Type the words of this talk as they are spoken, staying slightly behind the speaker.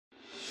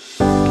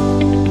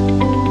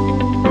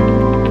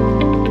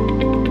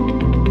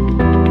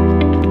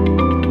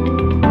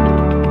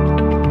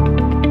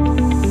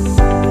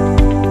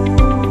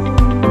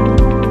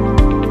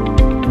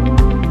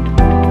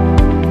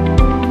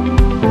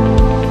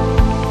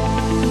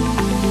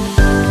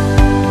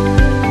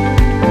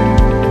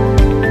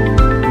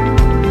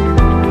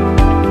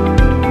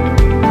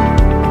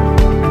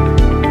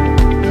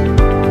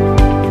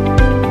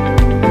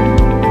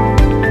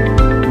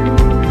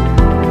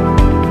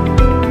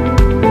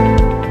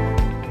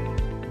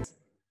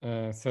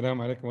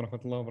Assalamu alaikum wa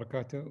rahmatullahi wa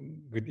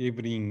barakatuh. Good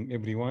evening,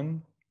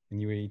 everyone, in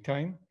UAE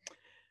time.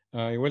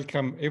 I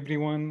welcome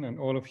everyone and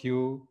all of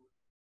you,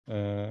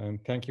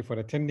 and thank you for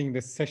attending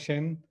this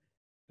session,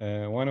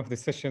 one of the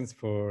sessions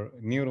for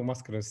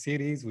neuromuscular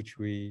series, which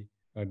we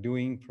are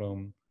doing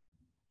from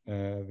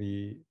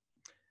the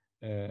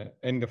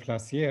end of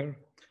last year.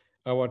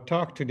 Our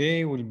talk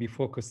today will be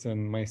focused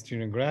on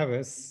myasthenia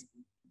gravis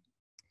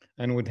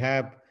and would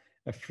have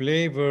a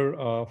flavor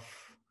of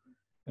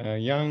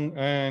young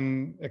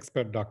and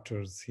expert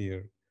doctors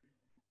here.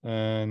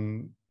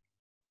 And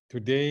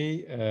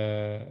today,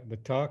 the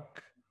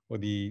talk or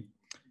the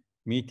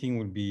meeting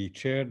will be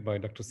chaired by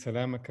Dr.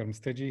 Salama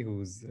Karmsteji,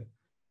 who's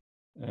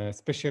a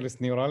specialist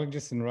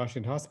neurologist in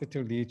Rashid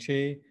Hospital,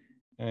 DHA,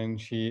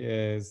 and she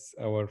is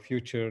our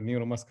future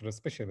neuromuscular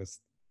specialist.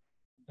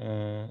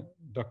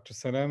 Dr.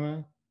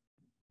 Salama,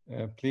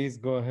 please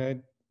go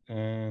ahead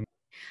and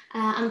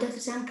I'm Dr.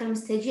 Sam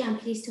Karmsteji. I'm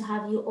pleased to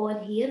have you all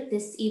here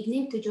this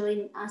evening to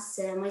join us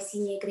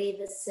Myasthenia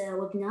Gravis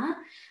webinar.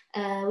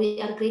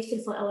 We are grateful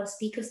for our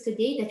speakers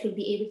today that will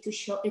be able to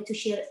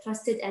share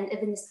trusted and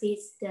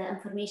evidence-based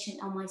information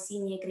on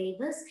Myasthenia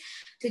Gravis.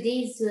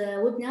 Today's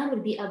webinar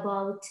will be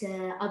about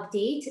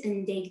update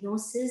and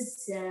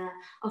diagnosis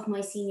of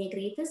Myasthenia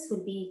Gravis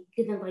will be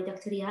given by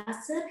Dr.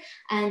 Yassir,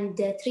 and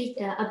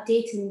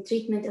update and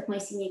treatment of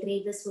Myasthenia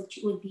Gravis, which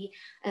will be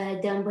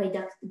done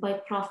by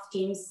Prof.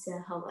 James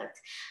Howard.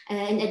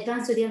 In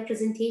advance of their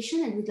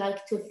presentation, I would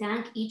like to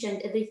thank each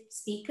and every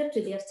speaker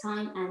to their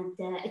time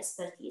and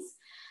expertise.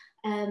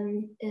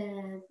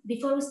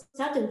 Before we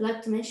start, I would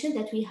like to mention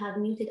that we have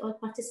muted all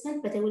participants,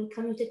 but I will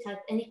welcome you to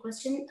type any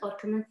question or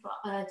comment for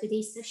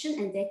today's session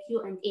and the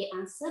Q&A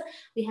answer.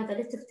 We have a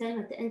little time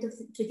at the end of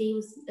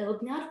today's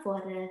webinar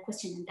for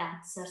question and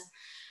answers.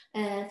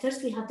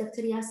 First, we have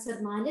Dr.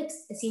 Yassir Malik,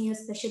 a senior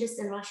specialist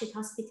in Rashid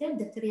Hospital.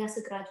 Dr.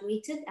 Yassir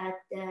graduated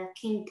at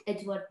King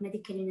Edward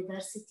Medical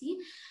University,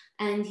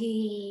 and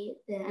he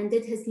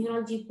did his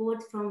neurology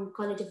board from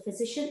College of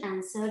Physician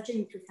and Surgeon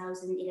in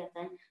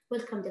 2011.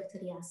 Welcome, Dr.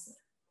 Yassir.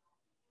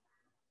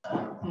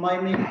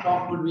 My main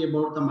talk would be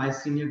about the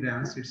myasthenia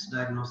gravis, its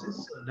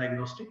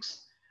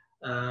diagnostics.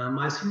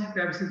 Myasthenia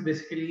gravis is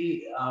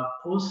basically a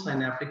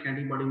post-synaptic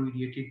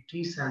antibody-mediated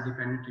T-cell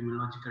dependent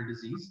immunological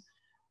disease,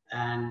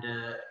 and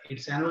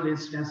its annual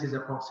incidence is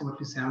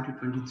approximately 7 to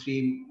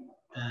 23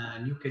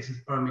 new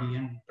cases per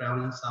million,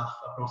 prevalence of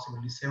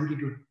approximately 70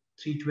 to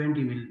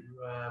 320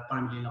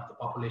 per million of the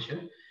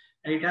population.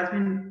 And it has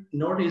been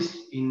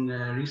noticed in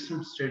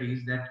recent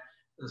studies that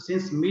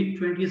since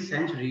mid-20th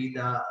century,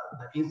 the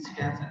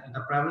incidence, the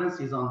prevalence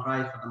is on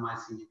rise for the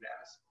myasthenia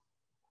gravis.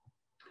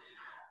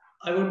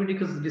 I will be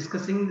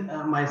discussing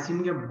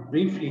myasthenia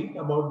briefly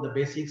about the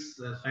basics,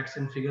 facts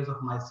and figures of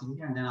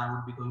myasthenia, and then I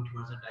will be going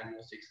towards the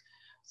diagnostics.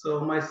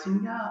 So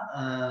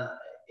myasthenia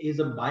is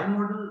a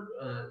bimodal,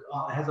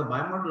 has a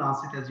bimodal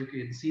onset, as you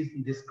can see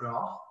in this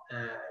graph.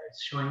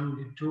 It's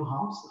showing two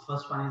humps. The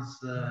first one is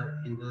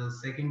in the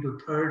second to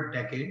third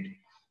decade,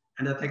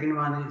 and the second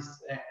one is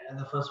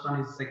the first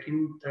one is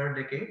second, third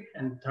decade,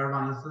 and third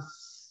one is the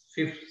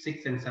fifth,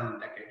 sixth, and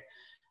seventh decade.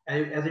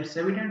 As it's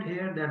evident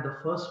here that the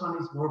first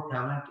one is more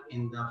prevalent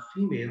in the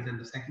females, and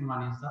the second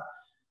one is the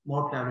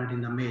more prevalent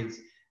in the males,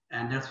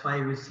 and that's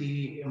why we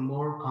see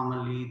more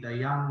commonly the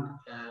young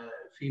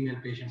female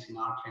patients in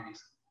our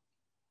clinics.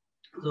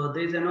 So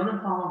there is another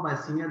form of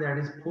myasthenia, that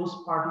is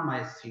postpartum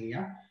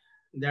myasthenia.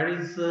 That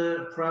is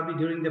probably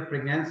during the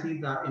pregnancy,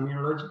 the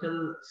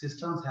immunological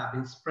systems have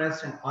been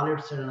suppressed, and all of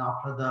a sudden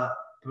after the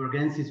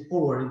pregnancy is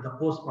over in the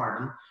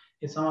postpartum,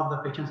 if some of the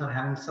patients are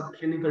having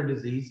subclinical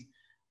disease,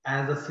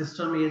 as the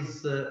system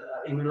is,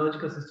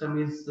 immunological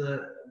system is,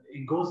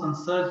 it goes on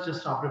surge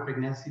just after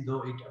pregnancy,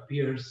 though it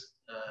appears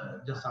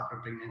just after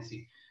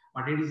pregnancy,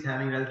 but it is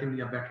having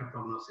relatively a better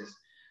prognosis.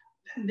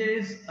 Then there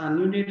is a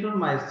neonatal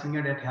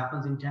myasthenia that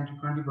happens in 10 to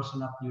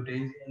 20% of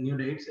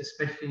neonates,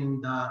 especially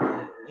in the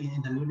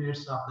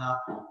neonates of the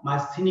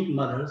myasthenic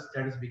mothers.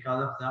 That is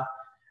because of the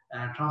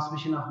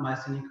transmission of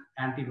myasthenic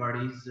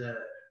antibodies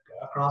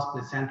across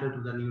placenta to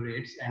the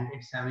neonates, and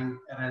it's having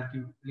a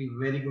relatively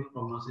very good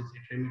prognosis.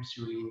 It remits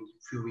usually in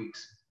a few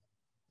weeks.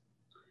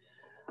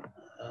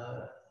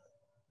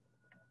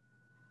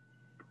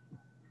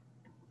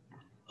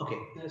 Okay,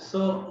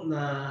 so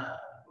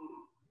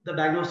the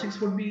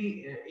diagnostics would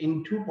be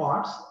in two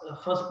parts. The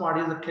first part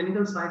is the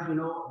clinical side. You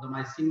know, the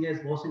myasthenia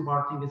is most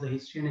important thing is the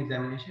history and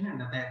examination,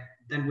 and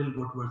then we'll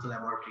go towards the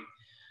laboratory.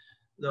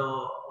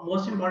 The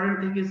most important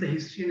thing is the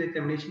history and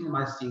examination of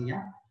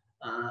myasthenia.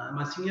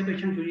 Myasthenia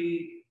patient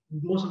really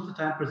most of the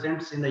time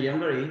presents in the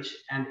younger age,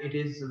 and it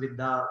is with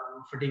the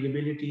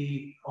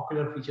fatigability,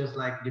 ocular features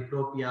like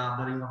diplopia,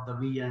 blurring of the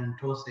vision,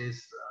 ptosis,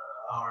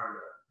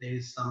 or there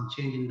is some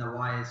change in the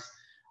voice,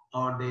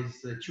 or there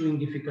is chewing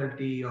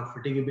difficulty or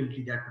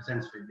fatigability that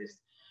presents with this.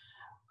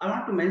 I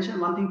want to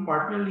mention one thing,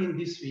 particularly in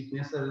this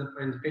weakness,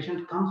 when the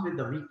patient comes with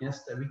the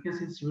weakness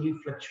is really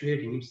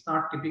fluctuating. It's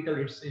not typical.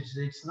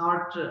 It's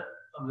not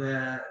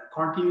the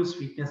continuous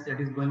weakness that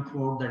is going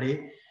throughout the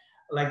day,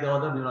 like the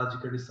other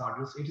neurological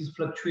disorders. It is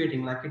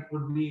fluctuating, like it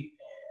would be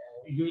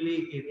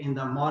usually in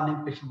the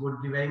morning, patient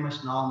would be very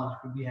much normal,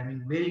 would be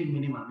having very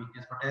minimal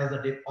weakness, but as the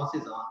day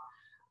passes on,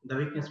 the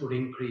weakness would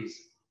increase.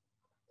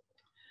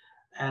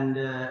 And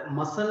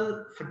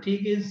muscle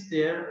fatigue is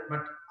there,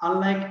 but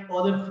unlike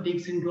other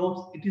fatigue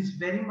syndromes, it is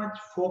very much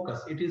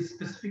focused. It is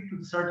specific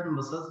to certain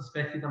muscles,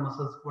 especially the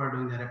muscles who are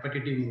doing the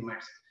repetitive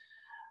movements.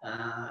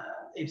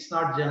 It's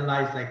not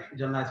generalized like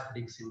generalized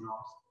fatigue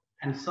syndromes.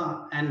 And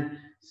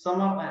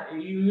some of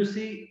you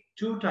see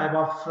two type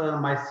of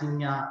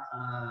myasthenia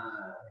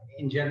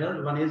in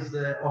general. One is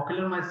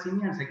ocular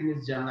myasthenia, and second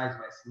is generalized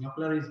myasthenia.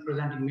 Ocular is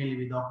presenting mainly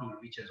with ocular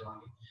features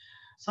only.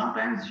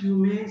 Sometimes you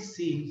may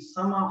see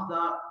some of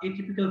the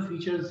atypical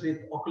features with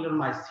ocular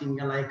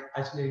myasthenia, like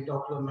isolated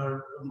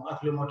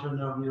oculomotor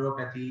nerve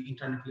neuropathy,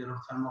 intranuclear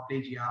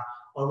ophthalmoplegia,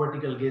 or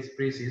vertical gaze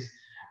braces.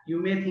 You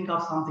may think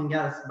of something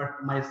else,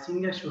 but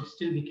myasthenia should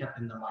still be kept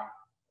in the mind.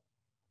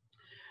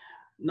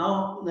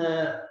 Now,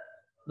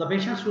 the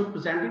patients who are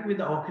presenting with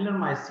the ocular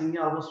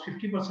myasthenia, almost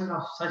 50%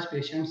 of such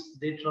patients,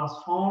 they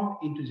transform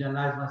into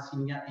generalized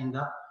myasthenia in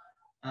the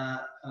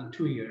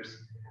 2 years.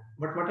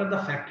 But what are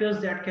the factors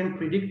that can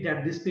predict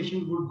that this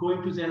patient would go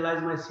into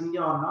generalized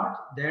myasthenia or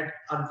not? That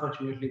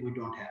unfortunately we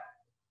don't have.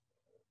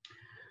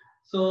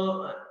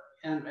 So,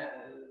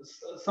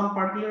 some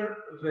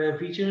particular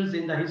features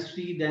in the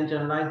history, then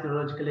generalized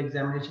neurological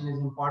examination is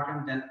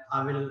important. Then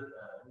I will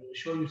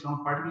show you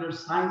some particular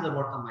signs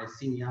about the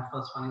myasthenia.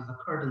 First one is the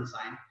curtain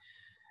sign.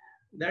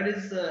 That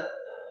is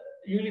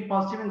usually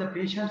positive in the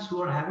patients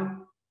who are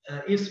having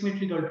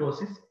asymmetrical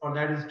ptosis, or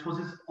that is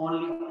ptosis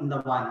only in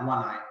the one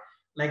eye.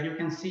 Like you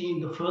can see in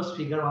the first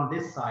figure on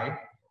this side,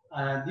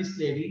 this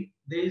lady,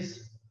 there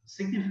is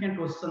significant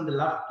ptosis on the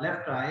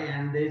left eye,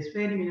 and there is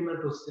very minimal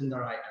ptosis in the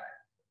right eye.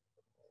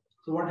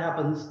 So what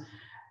happens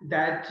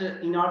that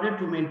in order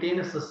to maintain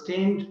a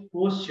sustained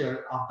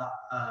posture of the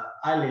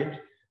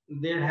eyelid,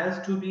 there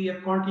has to be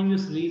a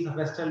continuous release of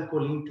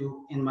acetylcholine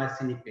in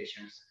myasthenic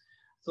patients.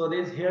 So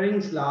there's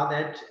Hering's law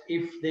that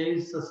if there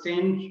is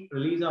sustained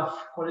release of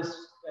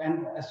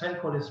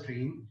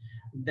acetylcholine,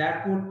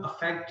 that would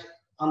affect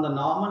on the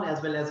normal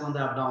as well as on the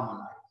abdominal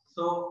eye.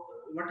 So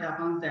what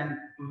happens then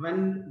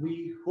when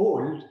we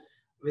hold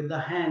with the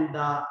hand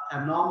the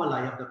abnormal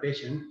eye of the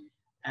patient,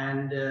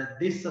 and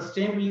this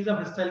sustained release of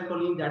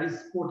acetylcholine that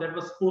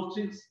was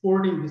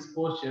supporting this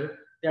posture,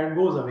 that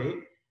goes away,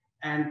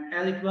 and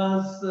as it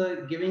was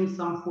giving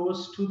some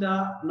force to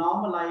the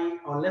normal eye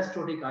or less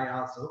ptotic eye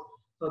also,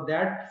 so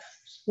that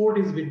support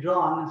is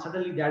withdrawn and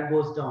suddenly that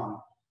goes down.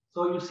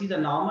 So you see the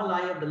normal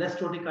eye of the less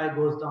ptotic eye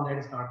goes down. That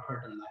is called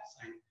curtain eye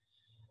sign.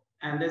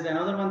 And there's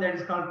another one that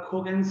is called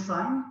Cogan's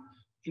sign.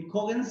 In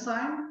Cogan's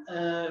sign,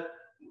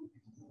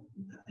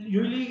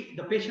 usually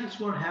the patients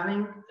who are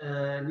having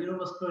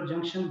neuromuscular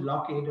junction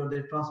blockade, or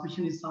their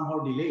transmission is somehow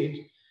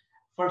delayed,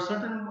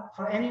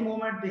 for any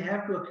moment they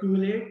have to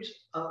accumulate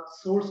a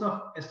source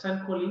of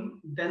acetylcholine,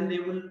 then they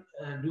will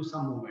do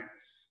some movement.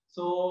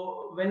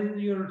 So when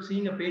you're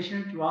seeing a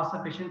patient, you ask the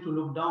patient to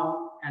look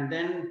down and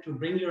then to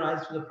bring your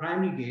eyes to the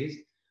primary gaze.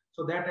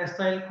 So that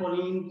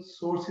acetylcholine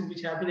sources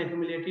which have been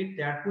accumulated,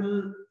 that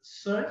will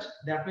surge,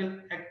 that will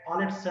act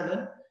all at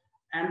sudden,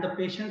 and the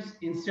patients,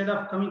 instead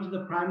of coming to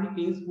the primary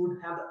gaze, would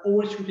have the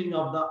overshooting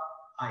of the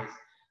eyes.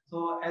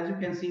 So as you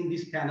can see in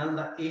this panel,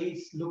 the A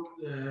is look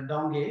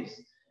down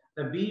gaze,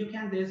 the B you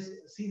can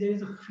see there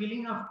is a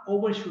feeling of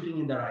overshooting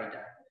in the right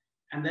eye,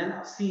 and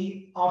then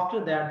C,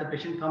 after that the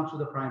patient comes to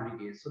the primary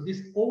gaze. So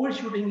this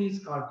overshooting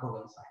is called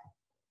Cogan's sign.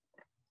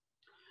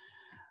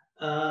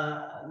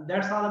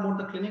 That's all about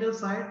the clinical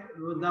side.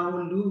 Now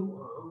we'll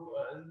do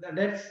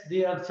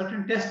there are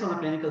certain tests on the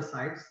clinical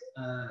sides.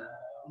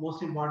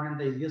 Most important,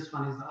 the easiest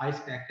one is the ice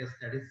pack test,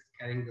 that is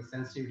carrying the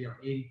sensitivity of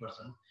 80%.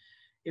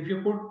 If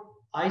you put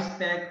ice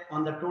pack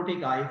on the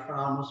ptotic eye for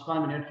almost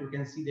 1 minute, you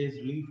can see there is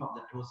relief of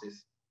the ptosis.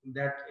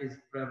 That is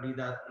probably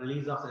the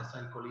release of the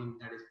acetylcholine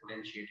that is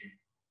potentiated.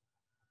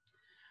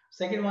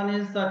 Second one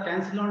is the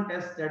tensilon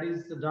test, that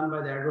is done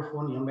by the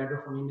adrophonium.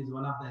 Adrophonium is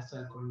one of the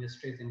acetylcholine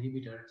esterase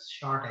inhibitors. It's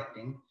short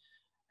acting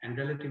and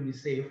relatively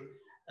safe.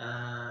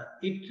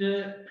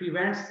 It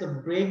prevents the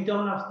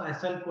breakdown of the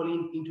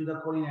acetylcholine into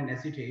the choline and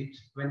acetate.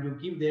 When you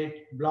give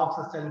that, blocks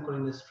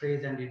acetylcholine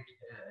esterase, and it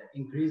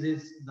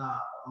increases the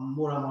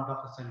more amount of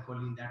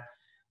acetylcholine that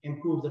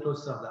improves the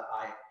ptosis of the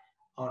eye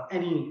or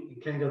any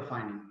clinical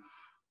finding.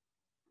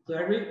 So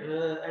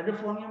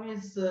adrophonium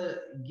is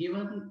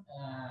given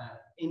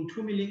in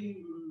 2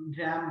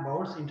 milligram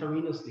bouts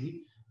intravenously.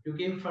 You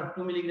give for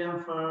 2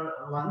 milligram for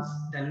once,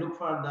 then look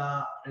for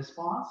the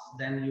response,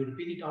 then you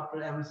repeat it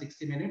after every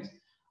 60 minutes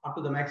up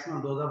to the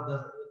maximum dose of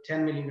the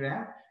 10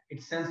 milligram.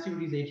 Its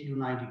sensitivity is 80 to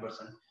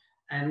 90%.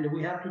 And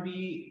we have to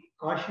be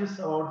cautious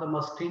about the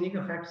muscarinic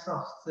effects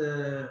of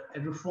the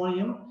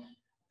adrophonium,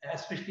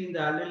 especially in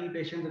the elderly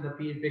patients and the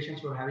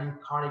patients who are having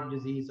cardiac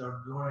disease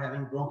or who are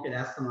having bronchial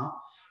asthma,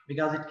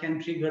 because it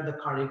can trigger the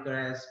cardiac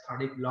arrest,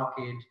 cardiac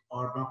blockade,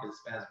 or bronchial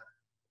spasm.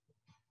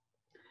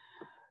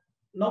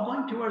 Now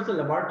going towards the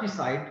laboratory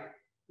side,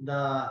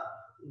 the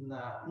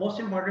most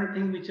important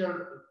thing which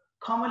are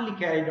commonly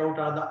carried out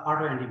are the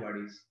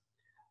autoantibodies.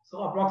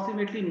 So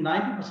approximately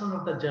 90%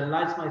 of the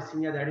generalized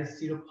myasthenia, that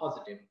is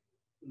seropositive.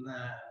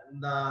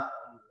 The,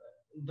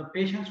 the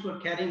patients who are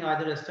carrying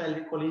either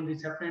acetylcholine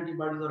receptor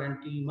antibodies or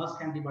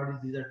anti-MuSK antibodies,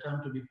 these are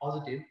termed to be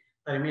positive.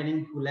 The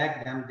remaining who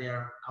lack them, they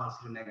are called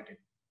seronegative.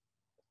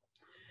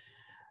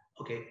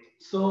 Okay,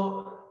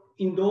 so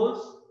in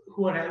those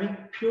who are having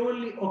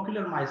purely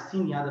ocular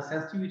myasthenia, the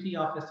sensitivity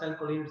of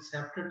acetylcholine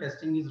receptor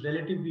testing is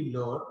relatively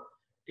lower,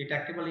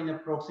 detectable in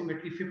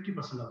approximately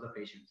 50% of the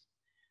patients.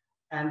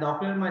 And the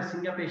ocular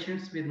myasthenia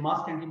patients with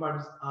MuSK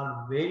antibodies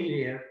are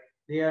very rare.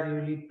 They are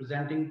usually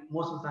presenting,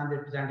 most of the time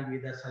they're presenting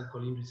with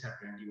acetylcholine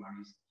receptor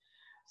antibodies.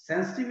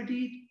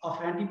 Sensitivity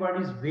of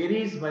antibodies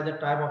varies by the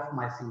type of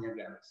myasthenia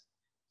gravis.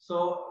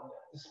 So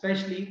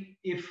especially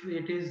if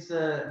it is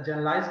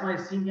generalized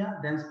myasthenia,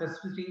 then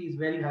specificity is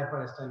very high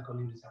for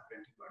acetylcholine receptor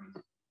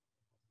antibodies.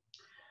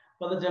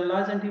 For the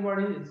generalized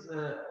antibodies,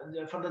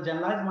 for the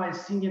generalized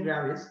myasthenia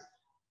gravis,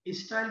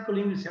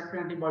 acetylcholine receptor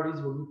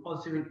antibodies would be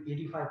positive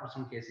in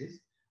 85%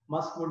 cases.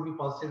 MuSK would be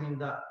positive in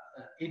the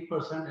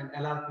 8%, and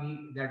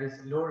LRP, that is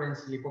low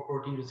density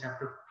lipoprotein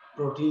receptor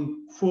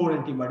protein 4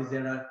 antibodies,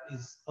 that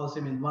is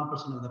positive in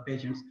 1% of the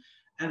patients,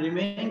 and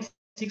remaining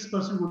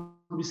 6%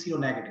 would be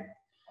seronegative.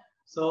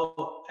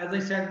 So as I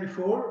said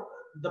before,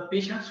 the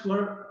patients who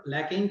are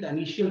lacking the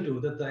initial two,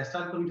 the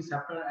acetylcholine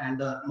receptor and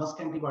the MuSK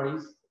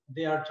antibodies,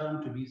 they are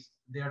termed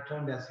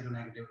as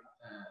seronegative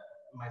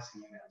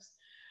myasthenia gravis.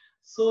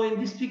 So in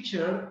this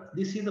picture,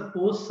 this is a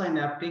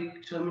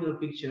post-synaptic terminal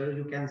picture.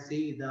 You can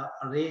see the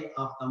array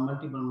of the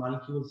multiple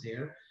molecules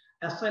here.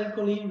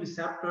 Acetylcholine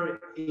receptor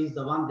is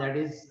the one that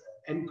is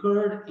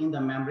anchored in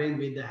the membrane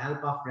with the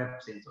help of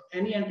repsin. So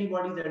any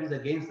antibody that is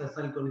against the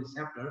acetylcholine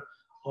receptor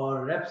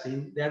or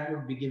repsin, that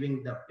would be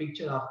giving the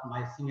picture of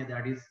myasthenia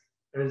that is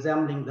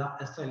resembling the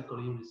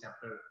acetylcholine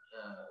receptor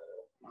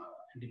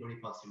antibody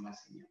positive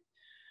myasthenia.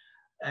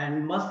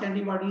 And MuSK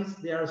antibodies,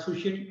 they are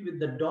associated with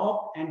the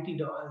dog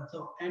anti-dog.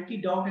 So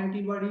anti-dog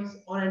antibodies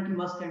or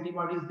anti-MuSK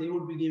antibodies, they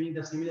would be giving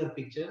the similar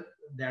picture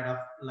that of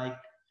like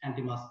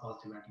anti-MuSK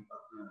positive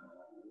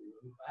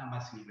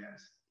myasthenia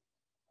gravis.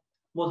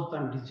 Most of the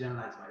time it is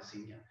generalized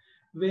myasthenia.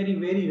 Very,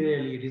 very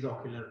rarely it is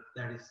ocular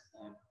that is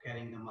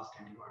carrying the MuSK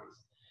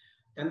antibodies.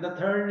 And the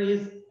third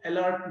is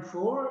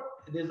LRP4.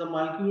 There's a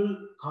molecule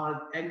called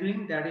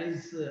agrin that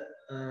is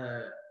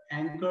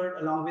anchored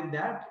along with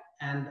that,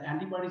 and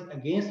antibodies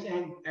against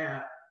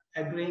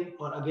agrin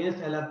or against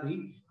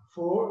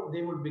LRP4,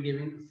 they would be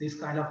giving this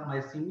kind of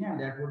myasthenia, and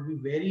that would be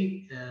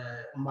very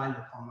mild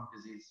form of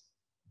disease.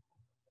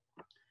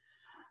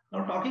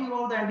 Now talking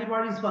about the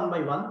antibodies one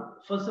by one,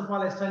 first of all,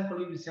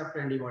 acetylcholine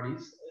receptor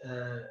antibodies.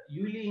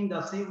 Usually in the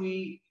assay,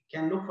 we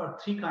can look for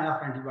three kinds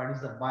of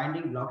antibodies: the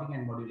binding, blocking,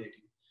 and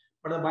modulating.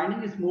 But the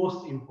binding is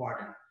most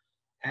important.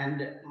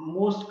 And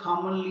most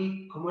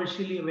commonly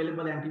commercially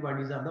available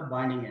antibodies are the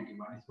binding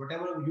antibodies.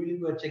 Whatever usually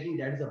we are checking,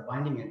 that is a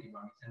binding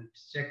antibodies, and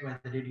it's checked by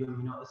the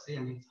radioimmunoassay,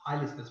 and it's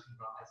highly specific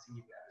for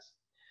myasthenia gravis.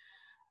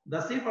 The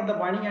assay for the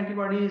binding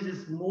antibodies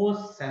is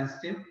most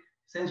sensitive.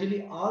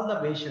 Essentially, all the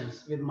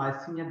patients with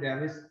myasthenia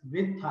gravis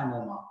with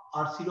thymoma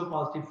are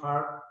seropositive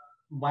for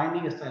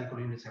binding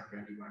acetylcholine receptor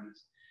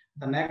antibodies.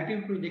 The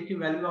negative predictive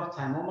value of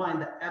thymoma in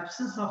the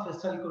absence of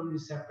acetylcholine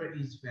receptor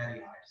is very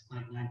high. It's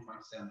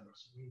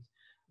 99.7%.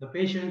 The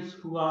patients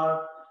who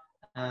are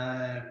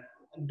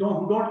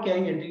don't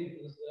carry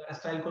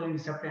acetylcholine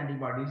receptor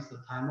antibodies, the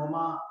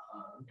thymoma,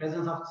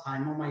 presence of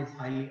thymoma is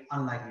highly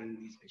unlikely in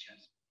these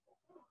patients.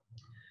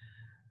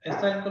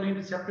 Acetylcholine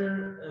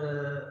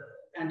receptor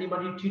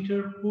antibody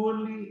titer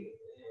poorly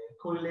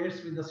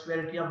correlates with the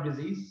severity of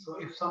disease. So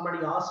if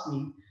somebody asks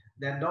me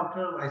that,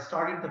 doctor, I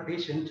started the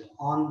patient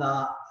on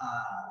the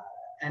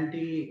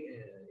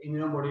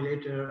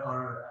anti-immunomodulator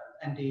or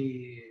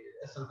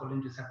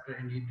anti-acetylcholine receptor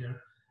inhibitor,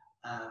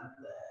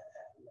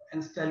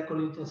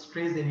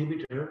 acetylcholinesterase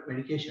inhibitor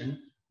medication,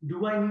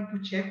 do I need to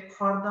check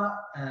for the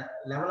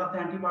level of the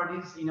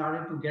antibodies in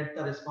order to get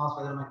the response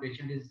whether my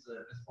patient is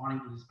responding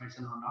to this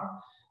medicine or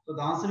not? So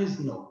the answer is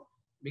no,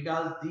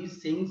 because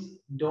these things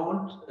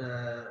don't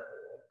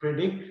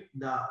predict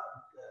the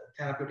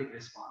therapeutic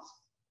response.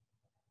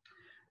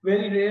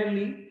 Very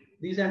rarely,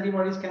 these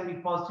antibodies can be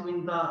positive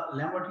in the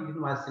Lambert-Eaton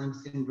myasthenic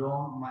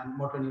syndrome,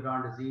 motor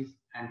neuron disease,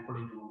 and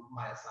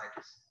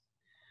polymyositis.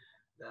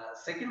 The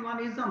second one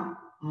is the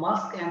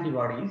MuSK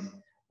antibodies.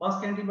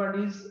 MuSK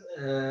antibodies,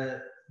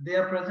 they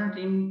are present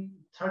in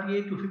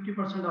 38 to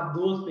 50% of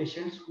those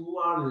patients who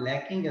are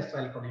lacking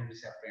acetylcholine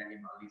receptor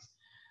antibodies.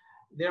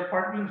 There are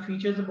particular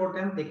features about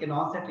them. They can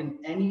onset in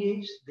any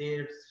age.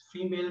 There's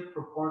female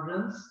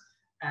preponderance,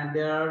 and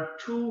there are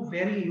two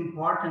very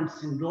important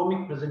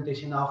syndromic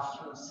presentation of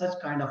such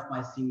kind of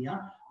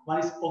myasthenia. One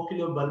is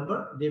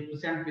oculobulbar. They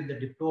present with the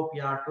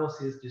diplopia,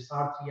 ptosis,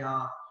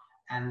 dysarthria,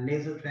 and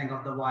nasal twang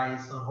of the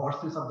voice or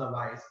hoarseness of the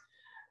voice.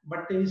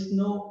 But there is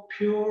no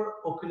pure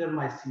ocular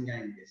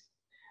myasthenia in this.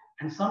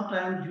 And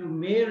sometimes you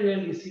may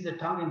rarely see the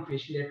tongue and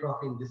facial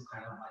atrophy in this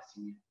kind of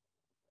myasthenia.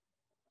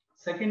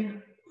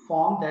 Second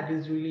form that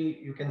is really,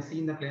 you can see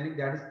in the clinic,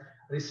 that is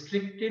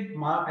restricted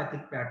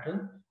myopathic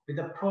pattern with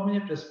a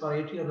prominent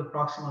respiratory or the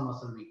proximal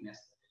muscle weakness.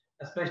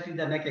 especially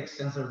the neck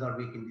extensors are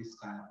weak in this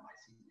kind of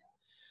myasthenia.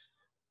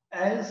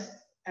 As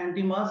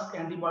anti-MuSK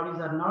antibodies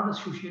are not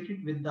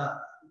associated with the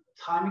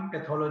thymic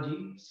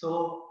pathology,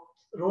 so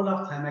role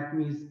of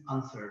thymectomy is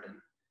uncertain.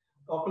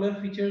 Ocular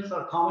features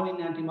are common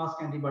in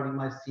anti-MuSK antibody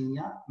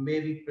myasthenia, may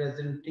be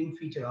presenting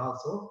feature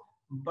also,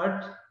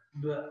 but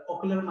the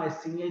ocular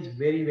myasthenia is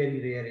very,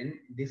 very rare in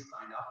this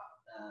kind of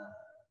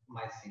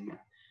myasthenia.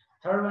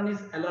 Third one is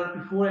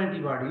LRP4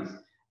 antibodies.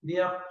 They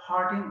are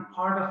part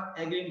of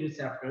aggregating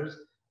receptors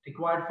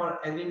required for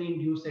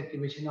aggregating-induced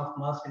activation of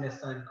MuSK and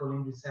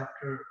acetylcholine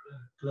receptor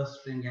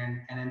clustering and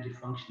NMG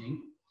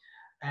functioning.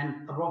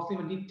 And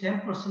approximately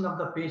 10% of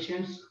the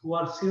patients who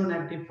are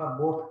seronegative for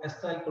both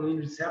acetylcholine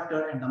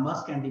receptor and the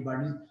MuSK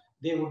antibodies,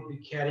 they would be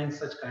carrying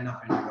such kind of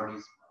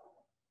antibodies.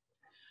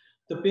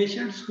 The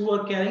patients who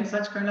are carrying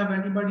such kind of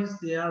antibodies,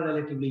 they are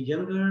relatively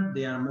younger,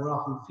 they are more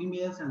often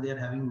females, and they are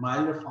having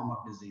milder form of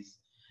disease.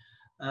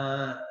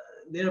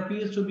 There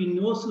appears to be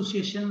no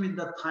association with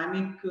the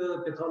thymic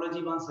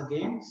pathology once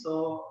again.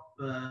 So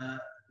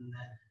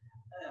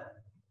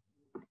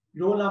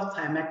role of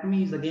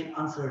thymectomy is again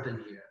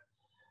uncertain here.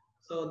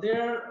 So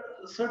there are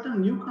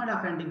certain new kind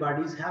of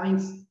antibodies having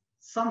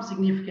some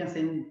significance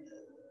in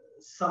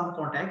some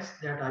contexts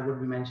that I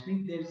would be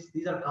mentioning.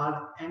 These are called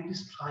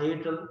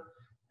anti-striatal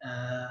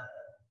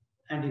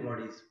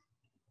antibodies.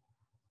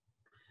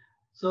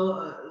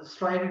 So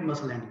striated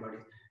muscle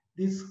antibodies.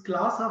 This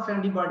class of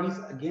antibodies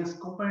against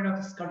component of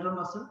the skeletal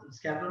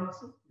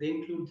muscle, they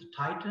include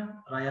titin,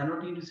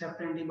 ryanotine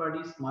receptor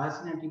antibodies,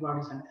 myosin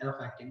antibodies, and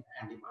alpha-actin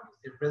antibodies.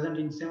 They're present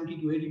in 70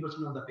 to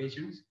 80% of the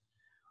patients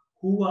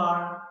who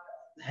are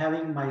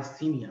having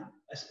myasthenia,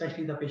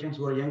 especially the patients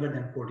who are younger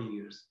than 40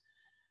 years.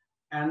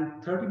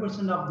 And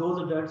 30% of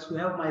those adults who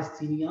have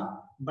myasthenia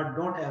but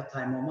don't have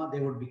thymoma, they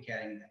would be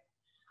carrying them.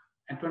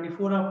 And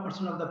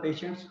 24% of the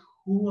patients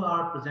who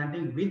are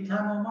presenting with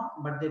thymoma,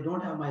 but they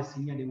don't have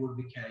myasthenia, they would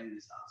be carrying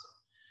this also.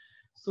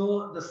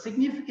 So the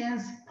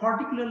significance,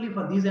 particularly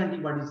for these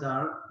antibodies,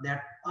 are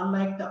that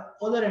unlike the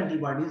other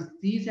antibodies,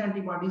 these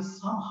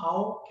antibodies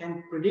somehow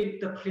can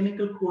predict the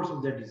clinical course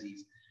of the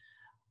disease.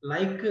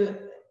 Like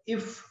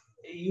if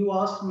you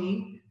ask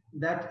me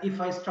that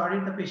if I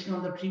started the patient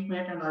on the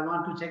treatment and I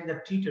want to check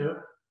the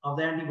titer of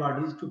the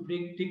antibodies to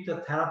predict the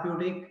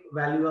therapeutic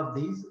value of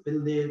these,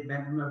 will the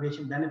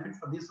patient benefit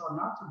for this or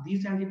not? So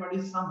these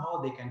antibodies,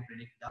 somehow they can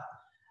predict the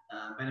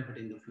benefit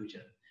in the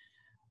future.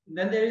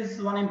 Then there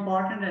is one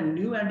important and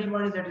new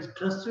antibody that is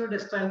clustered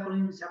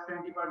acetylcholine receptor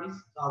antibodies,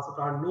 also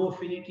called low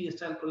affinity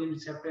acetylcholine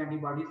receptor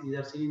antibodies. These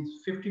are seen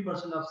in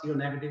 50% of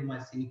seronegative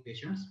myasthenic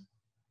patients.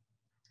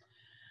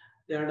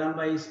 They are done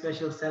by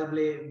special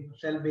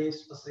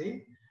cell-based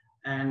assay,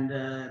 and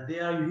they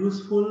are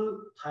useful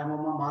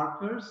thymoma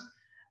markers,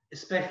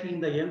 especially in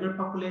the younger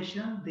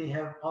population. They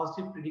have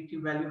positive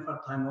predictive value for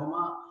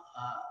thymoma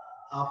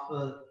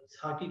of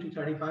 30 to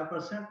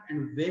 35%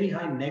 and very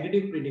high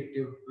negative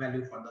predictive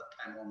value for the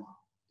thymoma.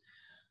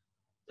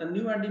 The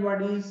new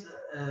antibodies,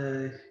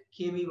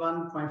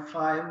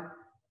 KB1.5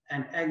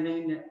 and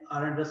agrin,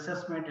 are under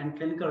assessment, and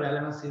clinical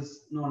relevance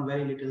is known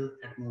very little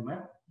at the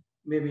moment.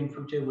 Maybe in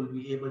future we'll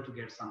be able to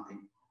get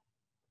something.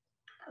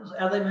 So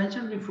as I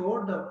mentioned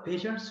before, the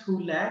patients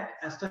who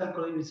lack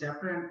acetylcholine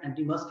receptor and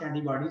anti-MuSK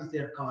antibodies, they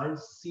are called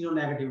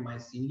seronegative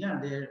myasthenia,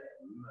 and they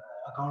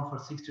account for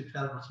 6 to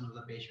 12% of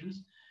the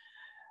patients.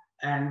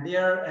 And they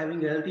are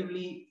having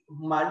relatively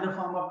milder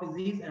form of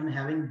disease and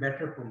having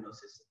better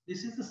prognosis.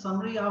 This is the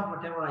summary of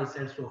whatever I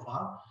said so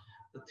far.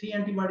 The three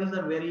antibodies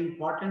are very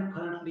important,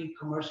 currently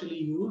commercially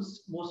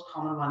used. Most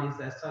common one is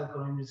the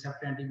acetylcholine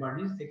receptor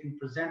antibodies. They can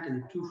present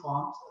in two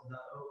forms.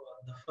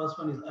 The first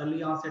one is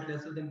early onset,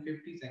 lesser than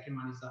 50. Second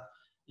one is a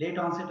late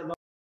onset, about